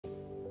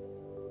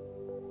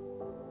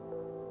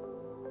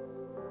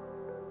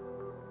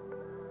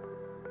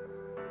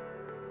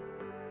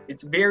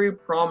it's very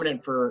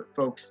prominent for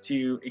folks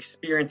to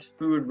experience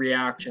food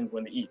reactions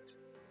when they eat.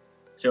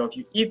 So if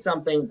you eat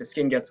something, the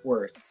skin gets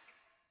worse.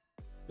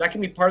 That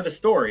can be part of the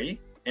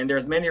story, and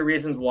there's many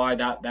reasons why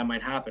that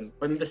might happen.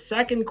 But the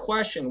second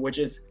question, which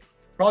is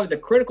probably the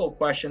critical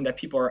question that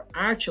people are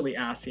actually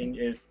asking,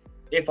 is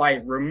if I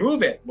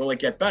remove it, will it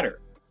get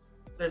better?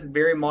 There's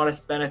very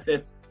modest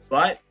benefits,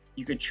 but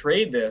you could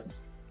trade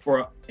this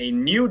for a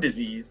new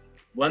disease,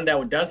 one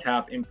that does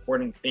have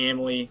important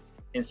family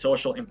and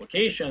social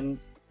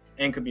implications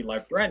and could be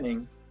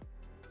life-threatening.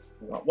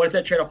 What is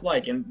that trade-off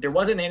like? And there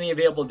wasn't any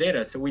available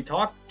data. So we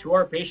talked to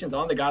our patients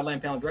on the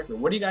guideline panel directly.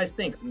 What do you guys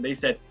think? And they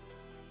said,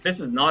 this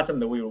is not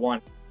something that we would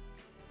want.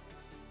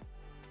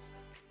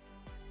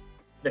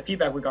 The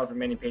feedback we got from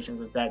many patients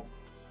was that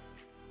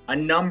a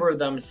number of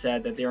them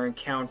said that their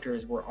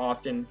encounters were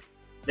often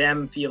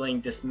them feeling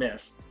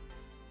dismissed.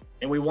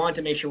 And we want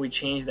to make sure we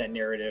change that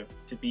narrative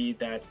to be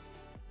that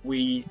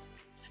we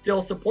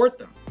still support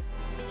them.